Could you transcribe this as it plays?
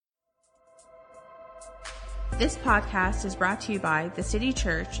This podcast is brought to you by the City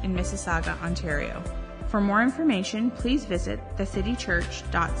Church in Mississauga, Ontario. For more information, please visit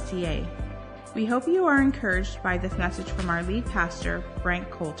thecitychurch.ca. We hope you are encouraged by this message from our lead pastor,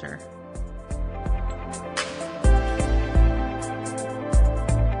 Frank Coulter.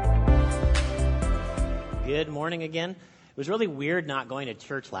 Good morning again. It was really weird not going to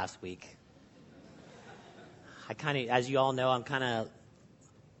church last week. As you all know,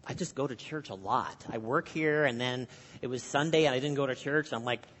 I just go to church a lot. I work here, and then it was Sunday, and I didn't go to church. I'm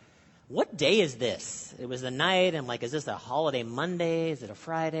like, what day is this? It was the night. I'm like, is this a holiday Monday? Is it a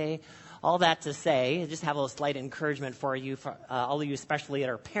Friday? All that to say, I just have a slight encouragement for you, for all of you, especially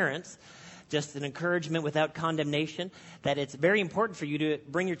our parents. Just an encouragement without condemnation, that it's very important for you to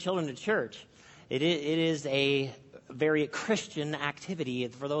bring your children to church. It is a very Christian activity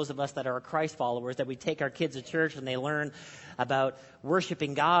for those of us that are Christ followers, that we take our kids to church and they learn about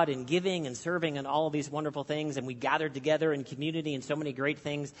worshiping God and giving and serving and all of these wonderful things, and we gather together in community, and so many great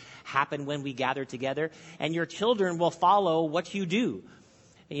things happen when we gather together, and your children will follow what you do.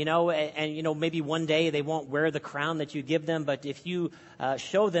 And maybe one day they won't wear the crown that you give them, but if you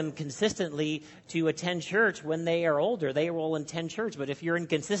show them consistently to attend church when they are older, they will attend church. But if you're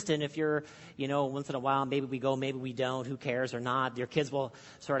inconsistent, if you're, once in a while, maybe we go, maybe we don't, who cares or not, your kids will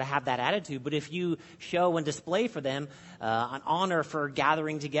sort of have that attitude. But if you show and display for them an honor for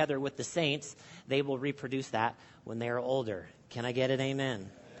gathering together with the saints, they will reproduce that when they are older. Can I get an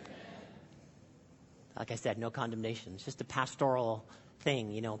amen? Like I said, no condemnation. It's just a pastoral thing.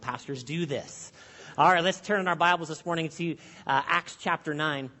 Pastors do this. All right, let's turn in our Bibles this morning to Acts chapter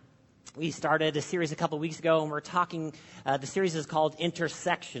 9. We started a series a couple weeks ago, and we're talking, the series is called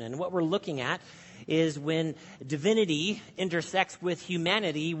Intersection. And what we're looking at is when divinity intersects with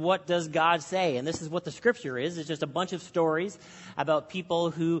humanity, what does God say? And this is what the scripture is. It's just a bunch of stories about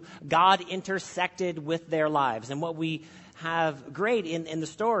people who God intersected with their lives. And what we have great in the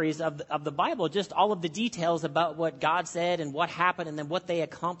stories of the Bible, just all of the details about what God said and what happened and then what they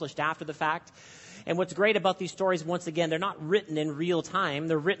accomplished after the fact. And what's great about these stories, once again, they're not written in real time.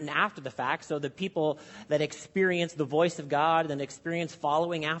 They're written after the fact. So the people that experience the voice of God and experience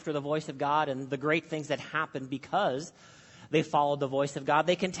following after the voice of God and the great things that happened because they followed the voice of God,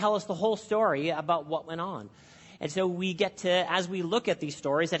 they can tell us the whole story about what went on. And so we get to, as we look at these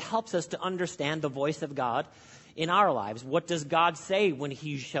stories, it helps us to understand the voice of God in our lives. What does God say when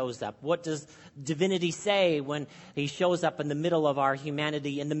he shows up? What does divinity say when he shows up in the middle of our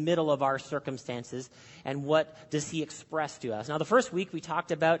humanity, in the middle of our circumstances? And what does he express to us? Now, the first week we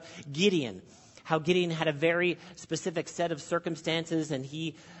talked about Gideon, how Gideon had a very specific set of circumstances, and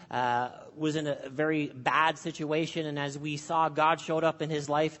he was in a very bad situation. And as we saw, God showed up in his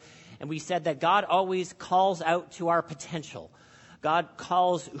life, and we said that God always calls out to our potential. God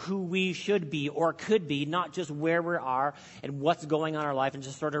calls who we should be or could be, not just where we are and what's going on in our life, and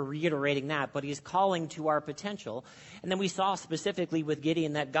just sort of reiterating that, but he's calling to our potential. And then we saw specifically with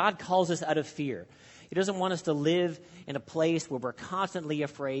Gideon that God calls us out of fear. He doesn't want us to live in a place where we're constantly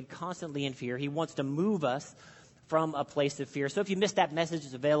afraid, constantly in fear. He wants to move us from a place of fear. So if you missed that message,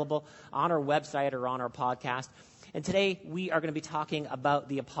 it's available on our website or on our podcast. And today we are going to be talking about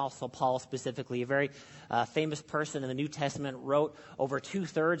the Apostle Paul specifically, a very famous person in the New Testament, wrote over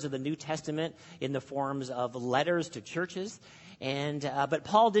 2/3 of the New Testament in the forms of letters to churches. But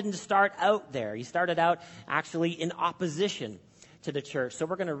Paul didn't start out there. He started out actually in opposition to the church. So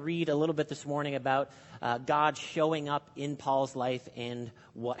we're going to read a little bit this morning about God showing up in Paul's life and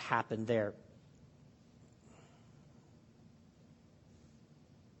what happened there.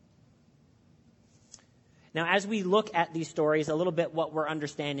 Now, as we look at these stories, a little bit what we're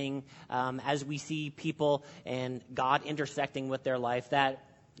understanding as we see people and God intersecting with their life, that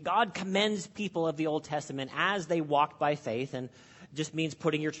God commends people of the Old Testament as they walked by faith, and just means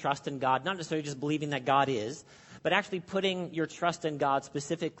putting your trust in God, not necessarily just believing that God is, but actually putting your trust in God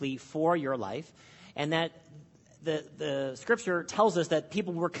specifically for your life, and that the scripture tells us that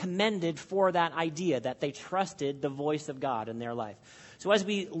people were commended for that idea, that they trusted the voice of God in their life. So as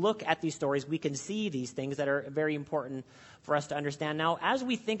we look at these stories, we can see these things that are very important for us to understand. Now, as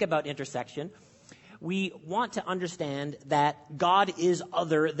we think about intersection, we want to understand that God is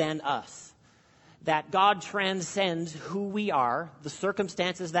other than us, that God transcends who we are, the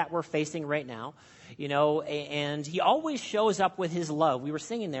circumstances that we're facing right now, and he always shows up with his love. We were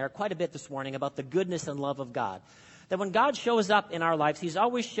singing there quite a bit this morning about the goodness and love of God, that when God shows up in our lives, he's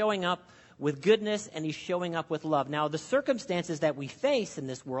always showing up with goodness, and he's showing up with love. Now, the circumstances that we face in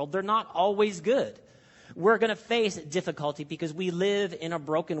this world, they're not always good. We're going to face difficulty because we live in a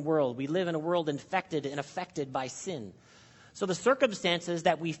broken world. We live in a world infected and affected by sin. So the circumstances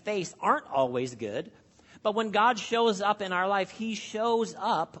that we face aren't always good, But when God shows up in our life, he shows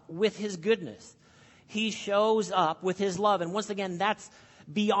up with his goodness. He shows up with his love. And once again, that's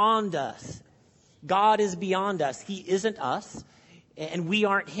beyond us. God is beyond us. He isn't us, and we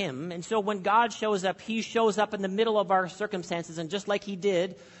aren't him. And so when God shows up, he shows up in the middle of our circumstances. And just like he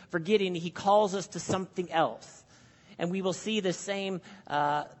did for Gideon, he calls us to something else. And we will see the same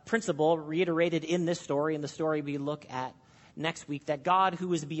principle reiterated in this story, in the story we look at next week, that God,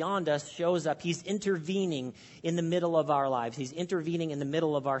 who is beyond us, shows up. He's intervening in the middle of our lives. He's intervening in the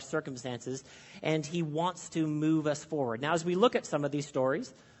middle of our circumstances, and he wants to move us forward. Now, as we look at some of these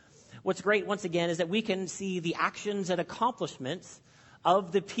stories, what's great, once again, is that we can see the actions and accomplishments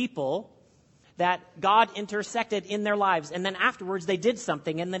of the people that God intersected in their lives. And then afterwards, they did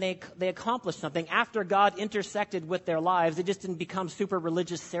something, and then they accomplished something. After God intersected with their lives, they just didn't become super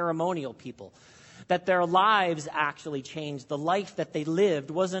religious, ceremonial people. That their lives actually changed. The life that they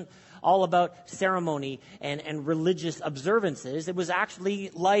lived wasn't all about ceremony and religious observances. It was actually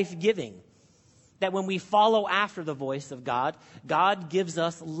life-giving. That when we follow after the voice of God, God gives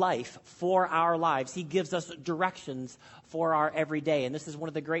us life for our lives. He gives us directions for our everyday. And this is one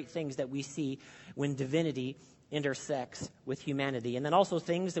of the great things that we see when divinity intersects with humanity. And then also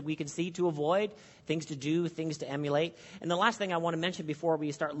things that we can see to avoid, things to do, things to emulate. And the last thing I want to mention before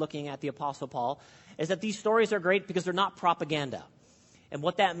we start looking at the Apostle Paul is that these stories are great because they're not propaganda. And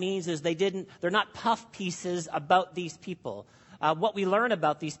what that means is they're not puff pieces about these people. What we learn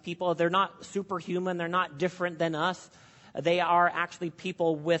about these people, they're not superhuman, they're not different than us. They are actually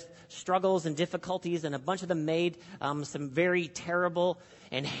people with struggles and difficulties, and a bunch of them made some very terrible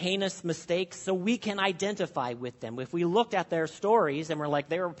and heinous mistakes, so we can identify with them. If we looked at their stories and we're like,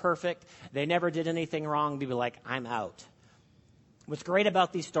 they were perfect, they never did anything wrong, we'd be like, I'm out. What's great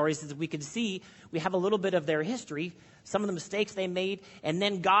about these stories is we can see we have a little bit of their history, some of the mistakes they made, and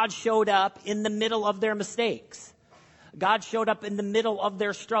then God showed up in the middle of their mistakes. God showed up in the middle of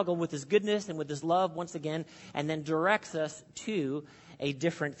their struggle with his goodness and with his love once again, and then directs us to a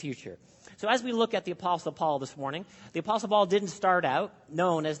different future. So as we look at the Apostle Paul this morning, the Apostle Paul didn't start out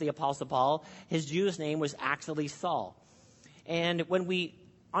known as the Apostle Paul. His Jewish name was actually Saul. And when we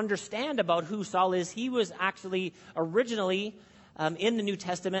understand about who Saul is, he was actually originally in the New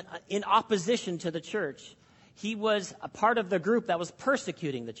Testament in opposition to the church. He was a part of the group that was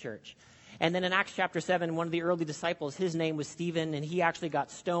persecuting the church. And then in Acts chapter 7, one of the early disciples, his name was Stephen, and he actually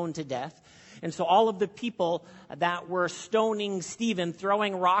got stoned to death. And so all of the people that were stoning Stephen,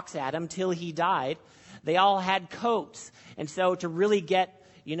 throwing rocks at him till he died, they all had coats. And so to really get,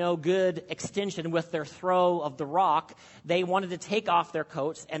 good extension with their throw of the rock, they wanted to take off their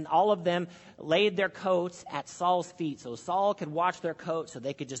coats, and all of them laid their coats at Saul's feet. So Saul could watch their coats so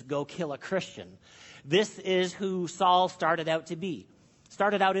they could just go kill a Christian. This is who Saul started out to be.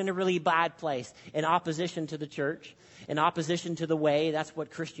 Started out in a really bad place, in opposition to the church, in opposition to the way. That's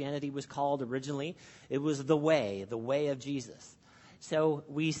what Christianity was called originally. It was the way of Jesus. So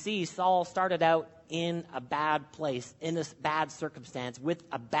we see Saul started out in a bad place, in a bad circumstance, with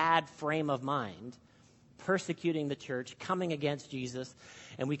a bad frame of mind, persecuting the church, coming against Jesus.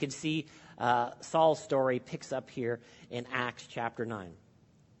 And we can see Saul's story picks up here in Acts chapter 9.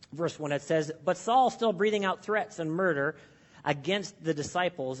 Verse 1, it says, "But Saul, still breathing out threats and murder against the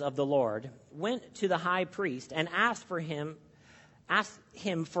disciples of the Lord, went to the high priest and asked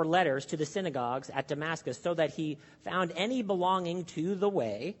him for letters to the synagogues at Damascus, so that he found any belonging to the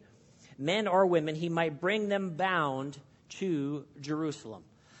way, men or women, he might bring them bound to Jerusalem."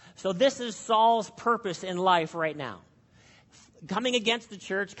 So this is Saul's purpose in life right now. Coming against the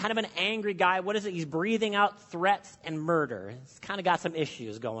church, kind of an angry guy. What is it? He's breathing out threats and murder. He's kind of got some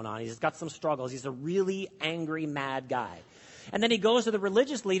issues going on. He's got some struggles. He's a really angry, mad guy. And then he goes to the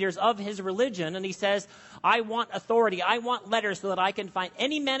religious leaders of his religion and he says, I want authority. I want letters so that I can find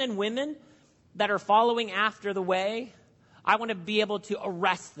any men and women that are following after the way. I want to be able to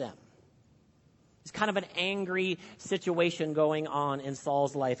arrest them. It's kind of an angry situation going on in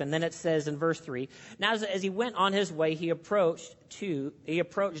Saul's life. And then it says in verse 3, now as he went on his way, he approached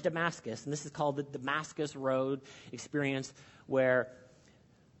Damascus. And this is called the Damascus Road experience, where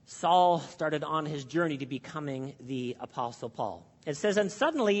Saul started on his journey to becoming the Apostle Paul. It says, and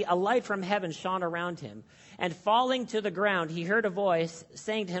suddenly a light from heaven shone around him, and falling to the ground, he heard a voice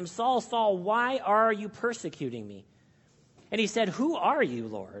saying to him, Saul, Saul, why are you persecuting me? And he said, who are you,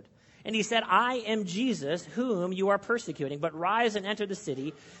 Lord? And he said, I am Jesus, whom you are persecuting, but rise and enter the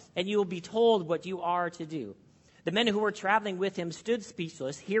city, and you will be told what you are to do. The men who were traveling with him stood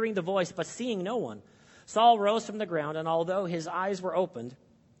speechless, hearing the voice, but seeing no one. Saul rose from the ground, and although his eyes were opened,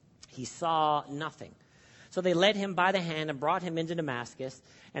 he saw nothing. So they led him by the hand and brought him into Damascus.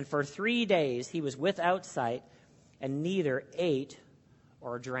 And for 3 days he was without sight and neither ate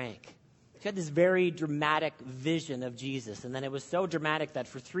or drank. He had this very dramatic vision of Jesus. And then it was so dramatic that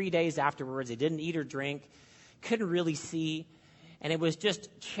for 3 days afterwards, he didn't eat or drink, couldn't really see. And it was just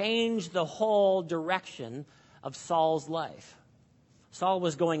changed the whole direction of Saul's life. Saul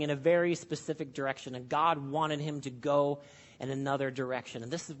was going in a very specific direction, and God wanted him to go in another direction.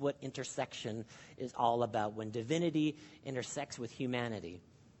 And this is what intersection is all about, when divinity intersects with humanity.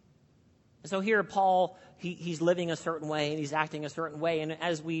 So here Paul, he's living a certain way, and he's acting a certain way. And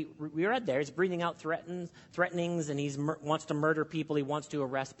as we read there, he's breathing out threatenings, and he wants to murder people. He wants to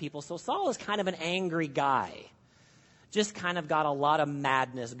arrest people. So Saul is kind of an angry guy. Just kind of got a lot of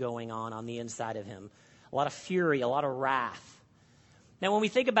madness going on the inside of him. A lot of fury, a lot of wrath. Now, when we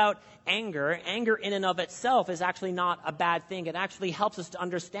think about anger in and of itself is actually not a bad thing. It actually helps us to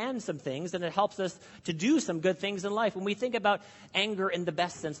understand some things, and it helps us to do some good things in life. When we think about anger in the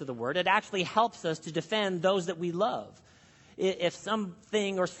best sense of the word, it actually helps us to defend those that we love. If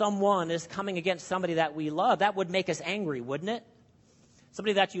something or someone is coming against somebody that we love, that would make us angry, wouldn't it?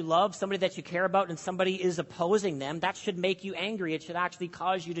 Somebody that you love, somebody that you care about, and somebody is opposing them, that should make you angry. It should actually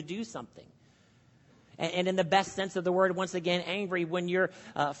cause you to do something. And in the best sense of the word, once again, angry when you're,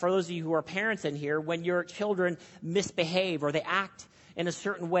 for those of you who are parents in here, when your children misbehave or they act in a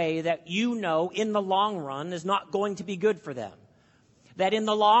certain way that you know in the long run is not going to be good for them. That in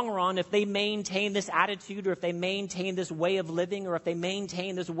the long run, if they maintain this attitude or if they maintain this way of living or if they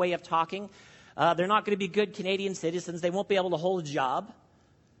maintain this way of talking, they're not going to be good Canadian citizens. They won't be able to hold a job.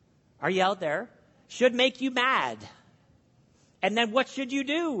 Are you out there? Should make you mad. And then what should you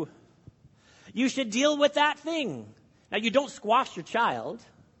do? You should deal with that thing. Now, you don't squash your child.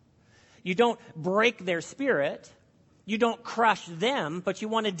 You don't break their spirit. You don't crush them, but you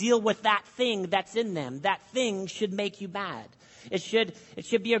want to deal with that thing that's in them. That thing should make you mad. It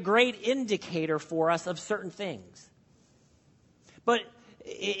should be a great indicator for us of certain things. But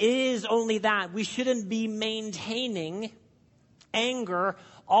it is only that. We shouldn't be maintaining anger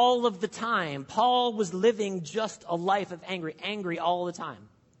all of the time. Paul was living just a life of angry all the time.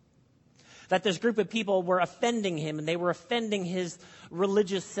 That this group of people were offending him, and they were offending his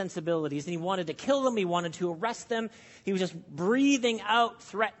religious sensibilities, and he wanted to kill them, he wanted to arrest them. He was just breathing out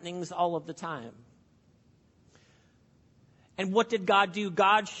threatenings all of the time. And what did God do?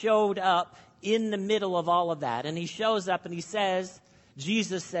 God showed up in the middle of all of that, and he shows up and he says,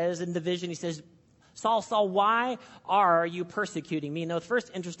 Jesus says in the vision, he says, Saul, Saul, why are you persecuting me? Now, the first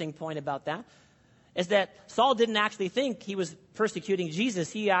interesting point about that is that Saul didn't actually think he was persecuting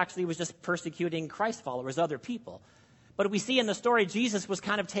Jesus. He actually was just persecuting Christ followers, other people. But we see in the story, Jesus was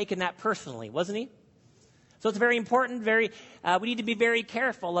kind of taking that personally, wasn't he? So it's very important, we need to be very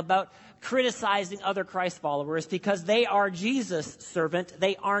careful about criticizing other Christ followers because they are Jesus' servant.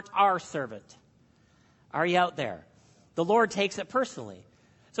 They aren't our servant. Are you out there? The Lord takes it personally.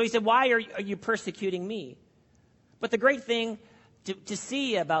 So he said, why are you persecuting me? But the great thing to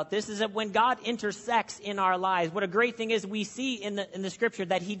see about this is that when God intersects in our lives, what a great thing is we see in the scripture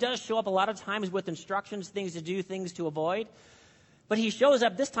that he does show up a lot of times with instructions, things to do, things to avoid. But he shows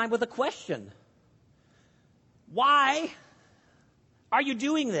up this time with a question. Why are you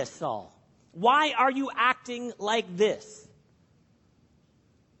doing this, Saul? Why are you acting like this?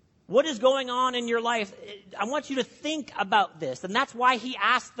 What is going on in your life? I want you to think about this. And that's why he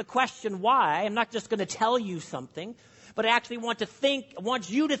asked the question, why? I'm not just going to tell you something, but I actually want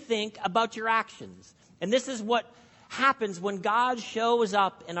you to think about your actions. And this is what happens when God shows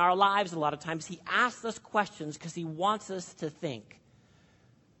up in our lives a lot of times. He asks us questions because he wants us to think.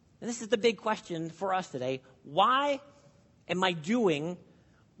 And this is the big question for us today. Why am I doing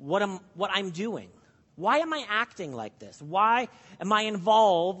what I'm doing? Why am I acting like this? Why am I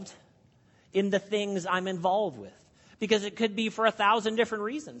involved in the things I'm involved with? Because it could be for 1,000 different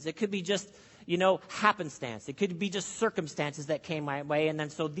reasons. It could be just, happenstance. It could be just circumstances that came my way. And then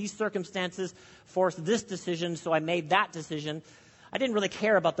so these circumstances forced this decision, so I made that decision. I didn't really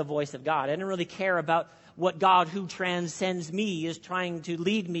care about the voice of God. I didn't really care about what God who transcends me is trying to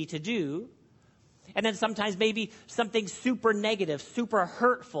lead me to do. And then sometimes maybe something super negative, super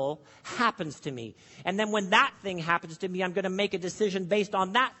hurtful happens to me. And then when that thing happens to me, I'm going to make a decision based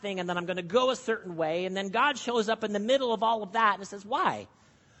on that thing, and then I'm going to go a certain way. And then God shows up in the middle of all of that and says, why?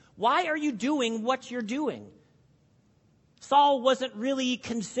 Why are you doing what you're doing? Saul wasn't really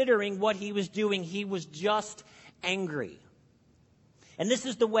considering what he was doing. He was just angry. And this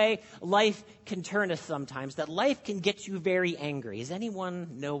is the way life can turn us sometimes, that life can get you very angry. Does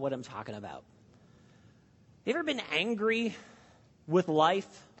anyone know what I'm talking about? You ever been angry with life?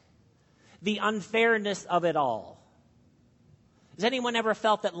 the unfairness of it all. Has anyone ever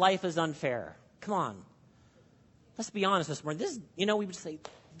felt that life is unfair? Come on. Let's be honest this morning. We would say,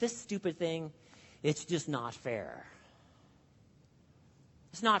 this stupid thing, it's just not fair.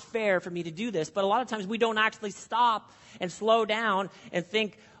 It's not fair for me to do this. But a lot of times we don't actually stop and slow down and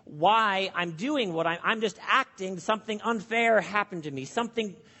think why I'm doing what I'm just acting. Something unfair happened to me.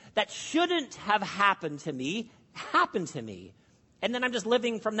 Something that shouldn't have happened to me happened to me. And then I'm just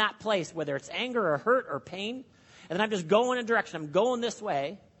living from that place, whether it's anger or hurt or pain. And then I'm just going a direction. I'm going this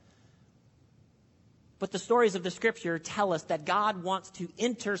way. But the stories of the Scripture tell us that God wants to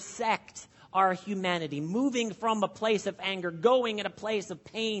intersect our humanity, moving from a place of anger, going in a place of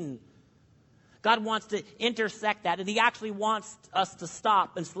pain. God wants to intersect that, and He actually wants us to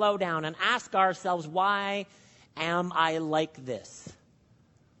stop and slow down and ask ourselves, why am I like this?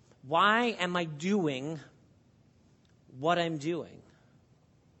 Why am I doing what I'm doing?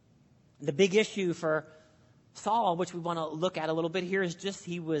 And the big issue for Saul, which we want to look at a little bit here, is just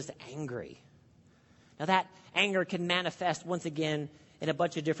he was angry. Now that anger can manifest once again in a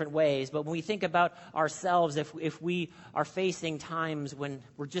bunch of different ways. But when we think about ourselves, if we are facing times when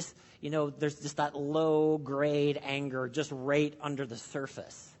we're just, there's just that low grade anger just right under the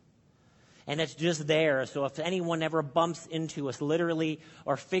surface. And it's just there. So if anyone ever bumps into us, literally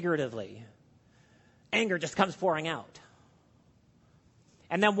or figuratively, anger just comes pouring out.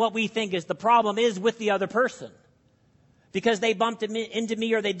 And then what we think is the problem is with the other person. Because they bumped into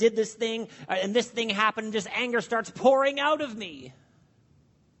me or they did this thing and this thing happened and just anger starts pouring out of me.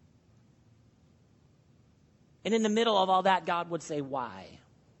 And in the middle of all that, God would say, why?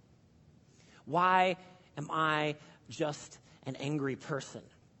 Why am I just an angry person?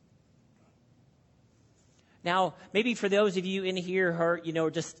 Now, maybe for those of you in here who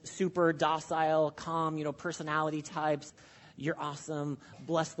are, just super docile, calm, personality types, you're awesome.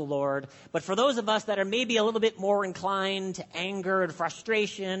 Bless the Lord. But for those of us that are maybe a little bit more inclined to anger and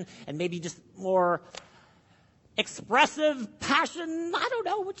frustration and maybe just more expressive passion, I don't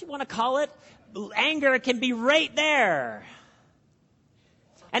know what you want to call it, anger can be right there.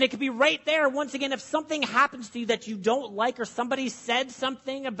 And it can be right there, once again, if something happens to you that you don't like or somebody said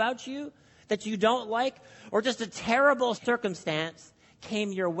something about you that you don't like or just a terrible circumstance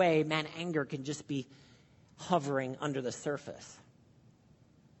came your way, man, anger can just be hovering under the surface.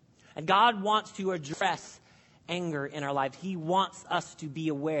 And God wants to address anger in our life. He wants us to be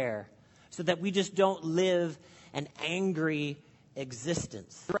aware so that we just don't live an angry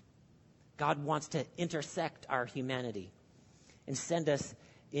existence. God wants to intersect our humanity and send us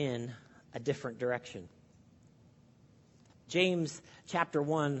in a different direction. James chapter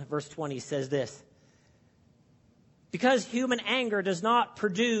 1, verse 20 says this: because human anger does not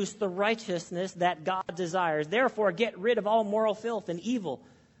produce the righteousness that God desires, therefore get rid of all moral filth and evil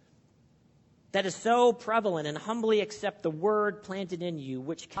that is so prevalent, and humbly accept the word planted in you,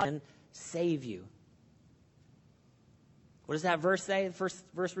 which can save you. What does that verse say? The first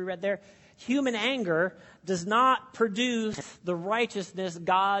verse we read there? Human anger does not produce the righteousness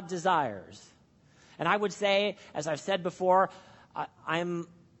God desires. And I would say, as I've said before, I've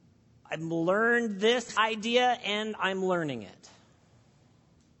learned this idea and I'm learning it.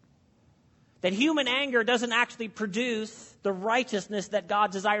 That human anger doesn't actually produce the righteousness that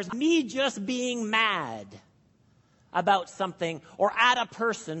God desires. Me just being mad about something or at a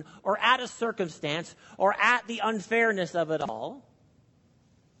person or at a circumstance or at the unfairness of it all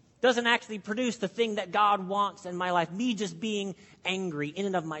doesn't actually produce the thing that God wants in my life. Me just being angry in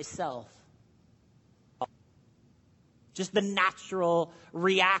and of myself. Just the natural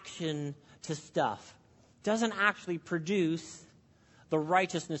reaction to stuff doesn't actually produce the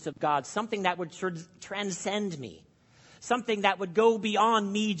righteousness of God, something that would transcend me, something that would go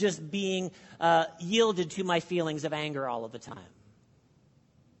beyond me just being yielded to my feelings of anger all of the time.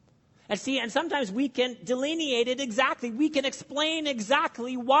 And sometimes we can delineate it exactly. We can explain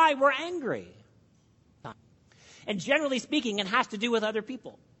exactly why we're angry. And generally speaking, it has to do with other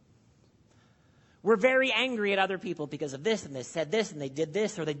people. We're very angry at other people because of this, and they said this, and they did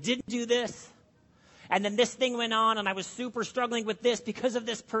this, or they didn't do this. And then this thing went on, and I was super struggling with this because of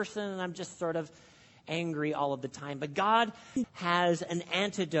this person, and I'm just sort of angry all of the time. But God has an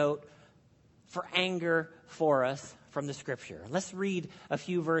antidote for anger for us from the Scripture. Let's read a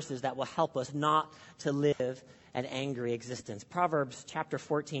few verses that will help us not to live an angry existence. Proverbs chapter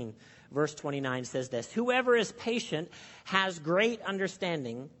 14, verse 29 says this: whoever is patient has great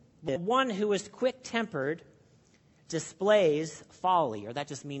understanding. The one who is quick-tempered displays folly, or that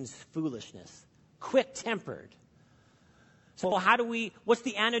just means foolishness. Quick-tempered. So what's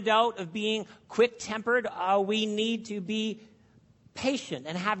the antidote of being quick-tempered? We need to be patient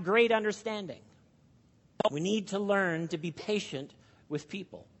and have great understanding. We need to learn to be patient with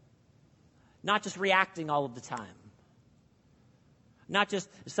people. Not just reacting all of the time. Not just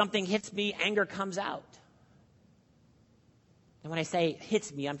if something hits me, anger comes out. And when I say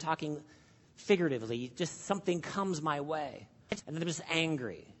hits me, I'm talking figuratively. Just something comes my way. And then I'm just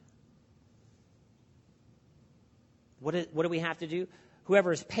angry. What do we have to do?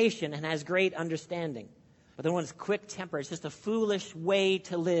 Whoever is patient and has great understanding. But the one that's quick-tempered, it's just a foolish way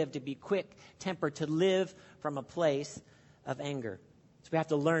to live, to be quick-tempered, to live from a place of anger. So we have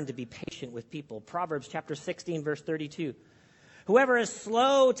to learn to be patient with people. Proverbs chapter 16, verse 32. Whoever is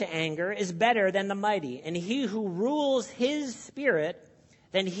slow to anger is better than the mighty, and he who rules his spirit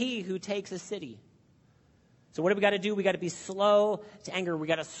than he who takes a city. So what do we got to do? We got to be slow to anger. We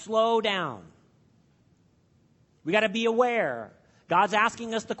got to slow down. We got to be aware. God's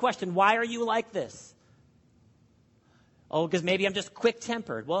asking us the question, why are you like this? Oh, because maybe I'm just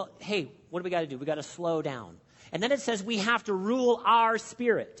quick-tempered. Well, hey, what do we got to do? We got to slow down. And then it says we have to rule our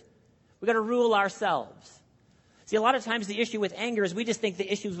spirit. We got to rule ourselves. See, a lot of times the issue with anger is we just think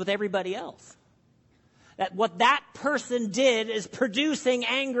the issue's with everybody else. That what that person did is producing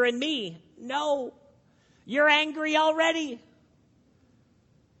anger in me. No, you're angry already.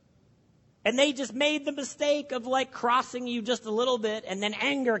 And they just made the mistake of like crossing you just a little bit, and then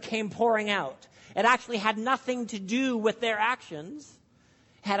anger came pouring out. It actually had nothing to do with their actions.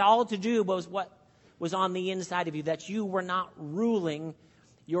 It had all to do with what was on the inside of you, that you were not ruling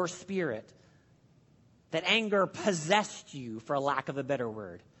your spirit. That anger possessed you, for lack of a better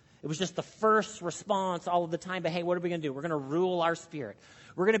word. It was just the first response all of the time. But hey, what are we going to do? We're going to rule our spirit.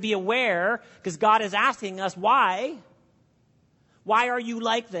 We're going to be aware, because God is asking us, why? Why are you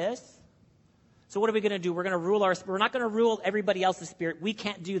like this? So what are we going to do? We're going to rule our spirit. We're not going to rule everybody else's spirit. We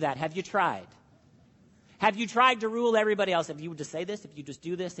can't do that. Have you tried? Have you tried to rule everybody else? If you would just say this, if you just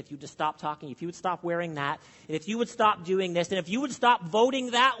do this, if you just stop talking, if you would stop wearing that, and if you would stop doing this, and if you would stop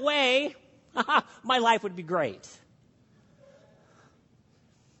voting that way, my life would be great.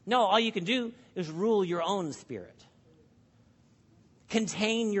 No, all you can do is rule your own spirit.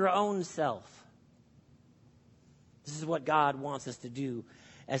 Contain your own self. This is what God wants us to do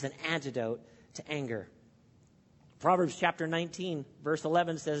as an antidote to anger. Proverbs chapter 19, verse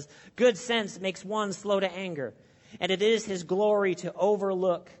 11 says, good sense makes one slow to anger, and it is his glory to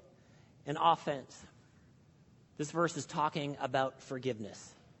overlook an offense. This verse is talking about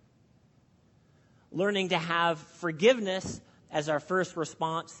forgiveness. Learning to have forgiveness as our first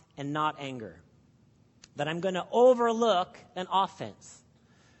response and not anger. That I'm going to overlook an offense.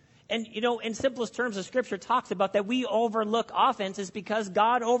 And, in simplest terms, the scripture talks about that we overlook offenses because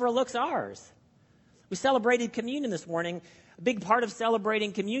God overlooks ours. We celebrated communion this morning. A big part of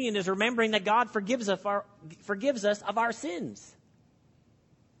celebrating communion is remembering that God forgives us of our sins.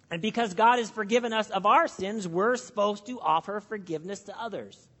 And because God has forgiven us of our sins, we're supposed to offer forgiveness to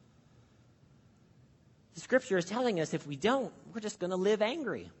others. The scripture is telling us if we don't, we're just going to live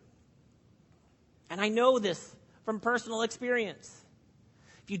angry. And I know this from personal experience.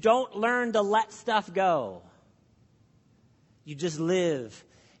 If you don't learn to let stuff go, you just live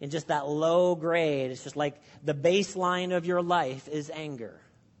in just that low grade. It's just like the baseline of your life is anger.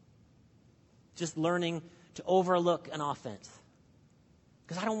 Just learning to overlook an offense.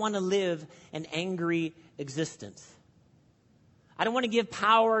 Because I don't want to live an angry existence. I don't want to give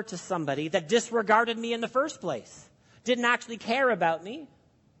power to somebody that disregarded me in the first place. Didn't actually care about me.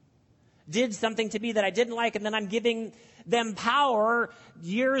 Did something to me that I didn't like, and then I'm giving them power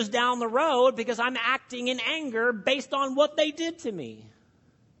years down the road because I'm acting in anger based on what they did to me.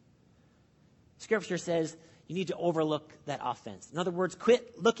 Scripture says you need to overlook that offense. In other words,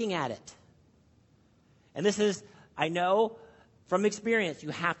 quit looking at it. And this is, I know from experience, you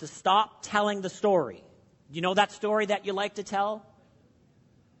have to stop telling the story. You know that story that you like to tell?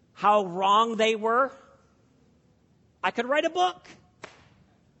 How wrong they were? I could write a book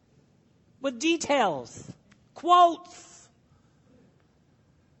with details, quotes.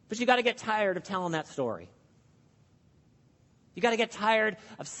 But you got to get tired of telling that story. You got to get tired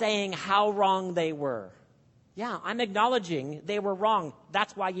of saying how wrong they were. Yeah, I'm acknowledging they were wrong.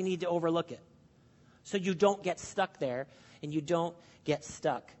 That's why you need to overlook it. So you don't get stuck there and you don't get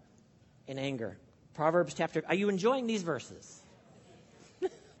stuck in anger. Proverbs chapter, are you enjoying these verses?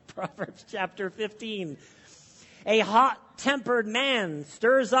 Proverbs chapter 15. A hot-tempered man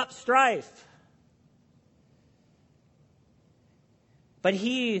stirs up strife, but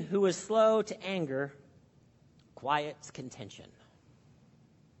he who is slow to anger quiets contention.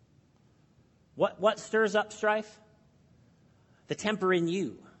 What stirs up strife? The temper in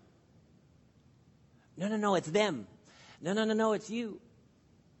you. No, it's them. No, it's you.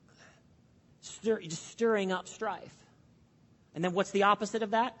 Stirring up strife. And then what's the opposite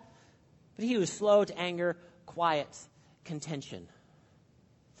of that? But he who is slow to anger quiets contention.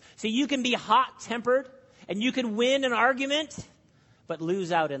 So you can be hot-tempered and you can win an argument, but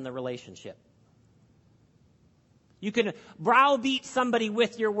lose out in the relationship. You can browbeat somebody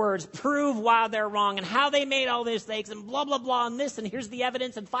with your words, prove why they're wrong and how they made all these mistakes and blah, blah, blah, and this, and here's the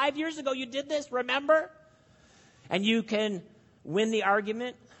evidence, and 5 years ago you did this, remember? And you can win the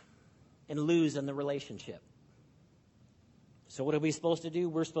argument and lose in the relationship. So what are we supposed to do?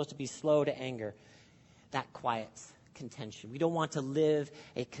 We're supposed to be slow to anger. That quiets contention. We don't want to live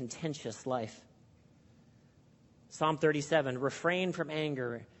a contentious life. Psalm 37, refrain from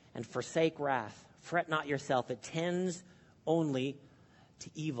anger and forsake wrath. Fret not yourself. It tends only to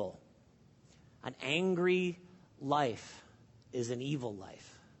evil. An angry life is an evil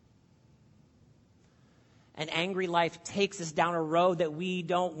life. An angry life takes us down a road that we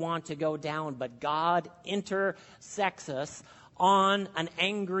don't want to go down, but God intersects us on an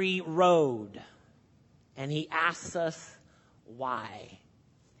angry road. And he asks us why.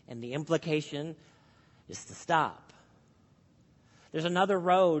 And the implication is to stop. There's another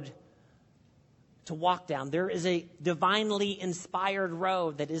road to walk down. There is a divinely inspired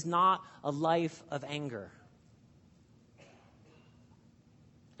road that is not a life of anger.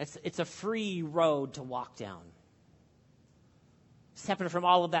 It's a free road to walk down. Separate from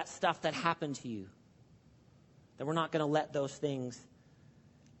all of that stuff that happened to you. That we're not going to let those things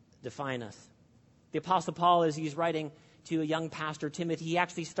define us. The Apostle Paul, as he's writing to a young pastor, Timothy, he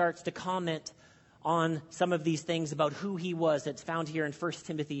actually starts to comment on some of these things about who he was. It's found here in 1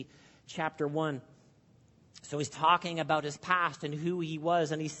 Timothy chapter 1. So he's talking about his past and who he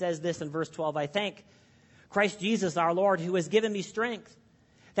was. And he says this in verse 12, I thank Christ Jesus our Lord, who has given me strength,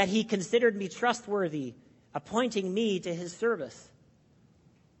 that he considered me trustworthy, appointing me to his service.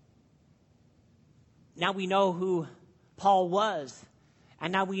 Now we know who Paul was.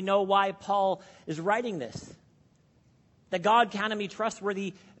 And now we know why Paul is writing this. That God counted me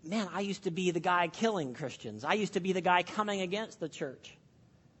trustworthy. Man, I used to be the guy killing Christians. I used to be the guy coming against the church.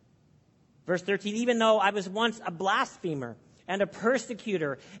 Verse 13, even though I was once a blasphemer and a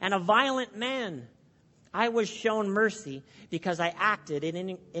persecutor and a violent man, I was shown mercy because I acted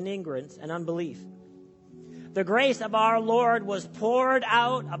in ignorance and unbelief. The grace of our Lord was poured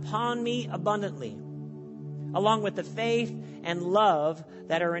out upon me abundantly, along with the faith and love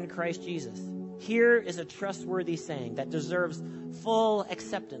that are in Christ Jesus. Here is a trustworthy saying that deserves full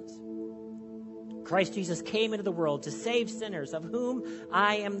acceptance. Christ Jesus came into the world to save sinners, of whom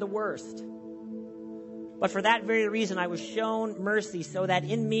I am the worst. But for that very reason I was shown mercy, so that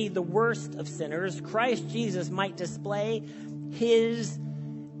in me, the worst of sinners, Christ Jesus might display his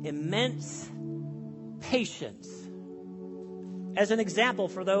immense patience as an example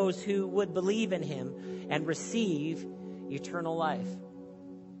for those who would believe in him and receive eternal life.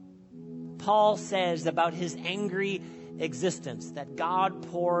 Paul says about his angry existence that God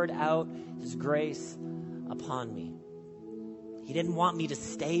poured out his grace upon me. He didn't want me to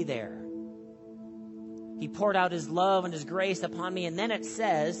stay there. He poured out his love and his grace upon me. And then it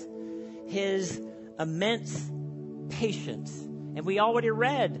says his immense patience. And we already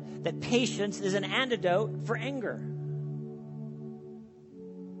read that patience is an antidote for anger.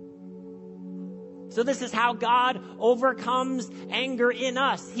 So this is how God overcomes anger in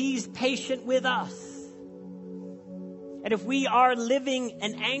us. He's patient with us. And if we are living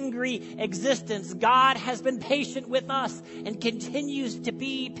an angry existence, God has been patient with us and continues to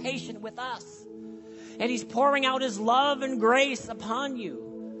be patient with us. And he's pouring out his love and grace upon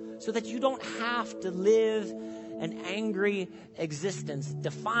you so that you don't have to live an angry existence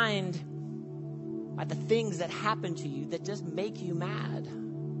defined by the things that happen to you that just make you mad.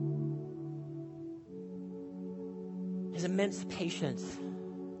 His immense patience.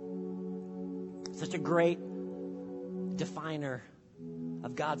 Such a great definer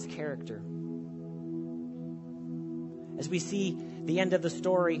of God's character. As we see the end of the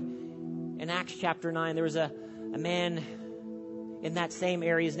story in Acts chapter 9, there was a man in that same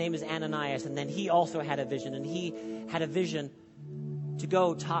area. His name is Ananias, and then he also had a vision, and he had a vision to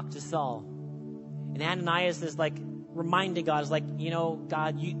go talk to Saul. And Ananias is like reminding God, is like,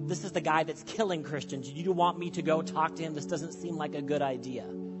 God, this is the guy that's killing Christians. You want me to go talk to him? This doesn't seem like a good idea.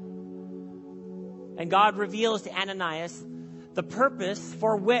 And God reveals to Ananias the purpose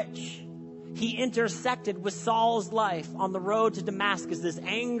for which he intersected with Saul's life on the road to Damascus, this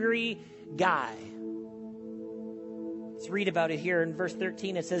angry guy. Let's read about it here in verse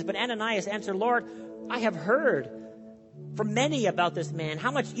 13. It says, but Ananias answered, Lord, I have heard from many about this man,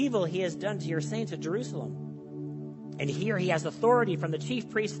 how much evil he has done to your saints at Jerusalem. And here he has authority from the chief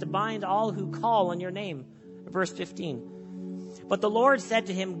priests to bind all who call on your name. Verse 15. But the Lord said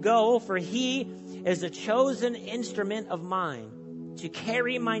to him, go, for he is a chosen instrument of mine to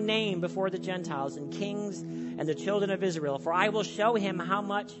carry my name before the Gentiles and kings and the children of Israel. For I will show him how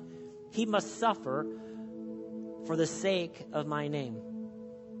much he must suffer for the sake of my name.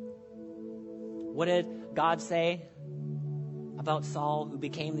 What did God say about Saul, who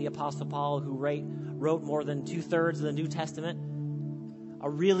became the Apostle Paul, who wrote more than 2/3 of the New Testament? A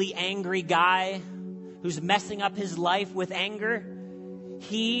really angry guy who's messing up his life with anger.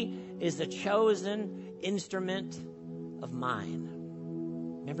 He is a chosen instrument of mine.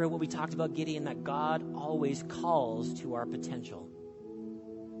 Remember what we talked about, Gideon, that God always calls to our potential.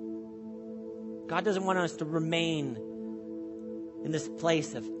 God doesn't want us to remain in this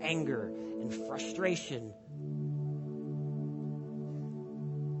place of anger and frustration.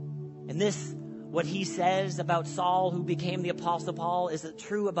 And this, what he says about Saul, who became the Apostle Paul, is it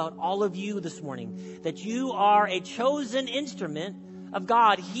true about all of you this morning, that you are a chosen instrument of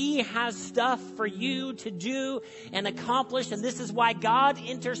God. He has stuff for you to do and accomplish, and this is why God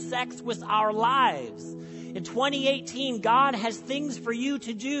intersects with our lives. In 2018, God has things for you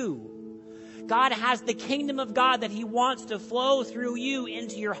to do. God has the kingdom of God that he wants to flow through you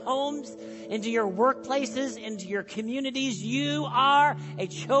into your homes, into your workplaces, into your communities. You are a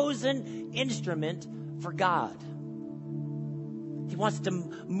chosen instrument for God. He wants to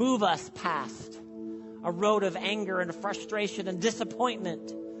move us past a road of anger and frustration and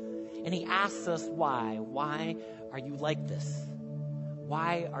disappointment. And he asks us why. Why are you like this?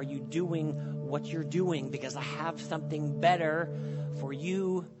 Why are you doing what you're doing? Because I have something better for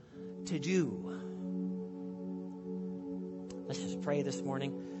you to do. Let's just pray this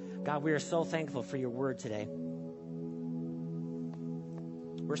morning. God, we are so thankful for your word today.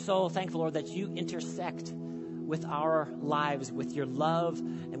 We're so thankful, Lord, that you intersect with our lives, with your love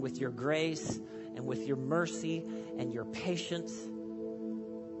and with your grace and with your mercy and your patience.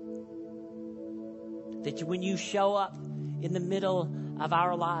 That when you show up in the middle of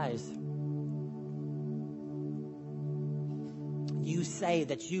our lives, you say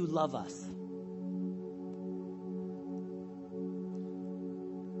that you love us.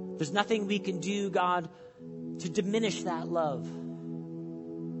 There's nothing we can do, God, to diminish that love.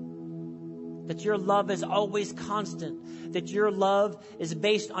 That your love is always constant. That your love is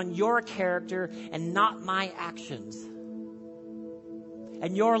based on your character and not my actions.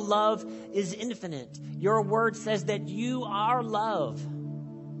 And your love is infinite. Your word says that you are love.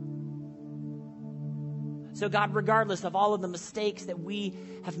 So God, regardless of all of the mistakes that we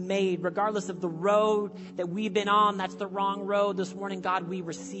have made, regardless of the road that we've been on, that's the wrong road this morning, God, we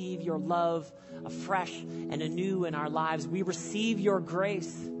receive your love afresh and anew in our lives. We receive your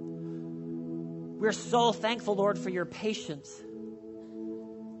grace. We're so thankful, Lord, for your patience.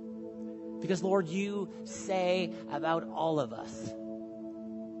 Because, Lord, you say about all of us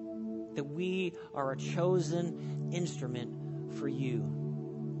that we are a chosen instrument for you.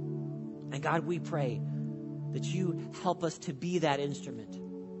 And God, we pray that you help us to be that instrument.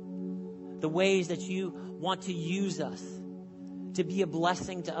 The ways that you want to use us to be a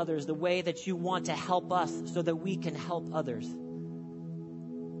blessing to others. The way that you want to help us so that we can help others.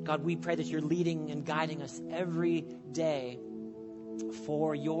 God, we pray that you're leading and guiding us every day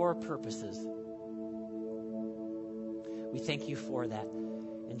for your purposes. We thank you for that.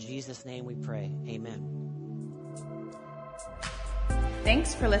 In Jesus' name we pray. Amen.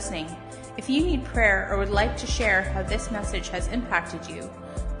 Thanks for listening. If you need prayer or would like to share how this message has impacted you,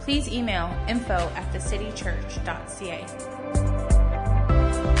 please email info@thecitychurch.ca.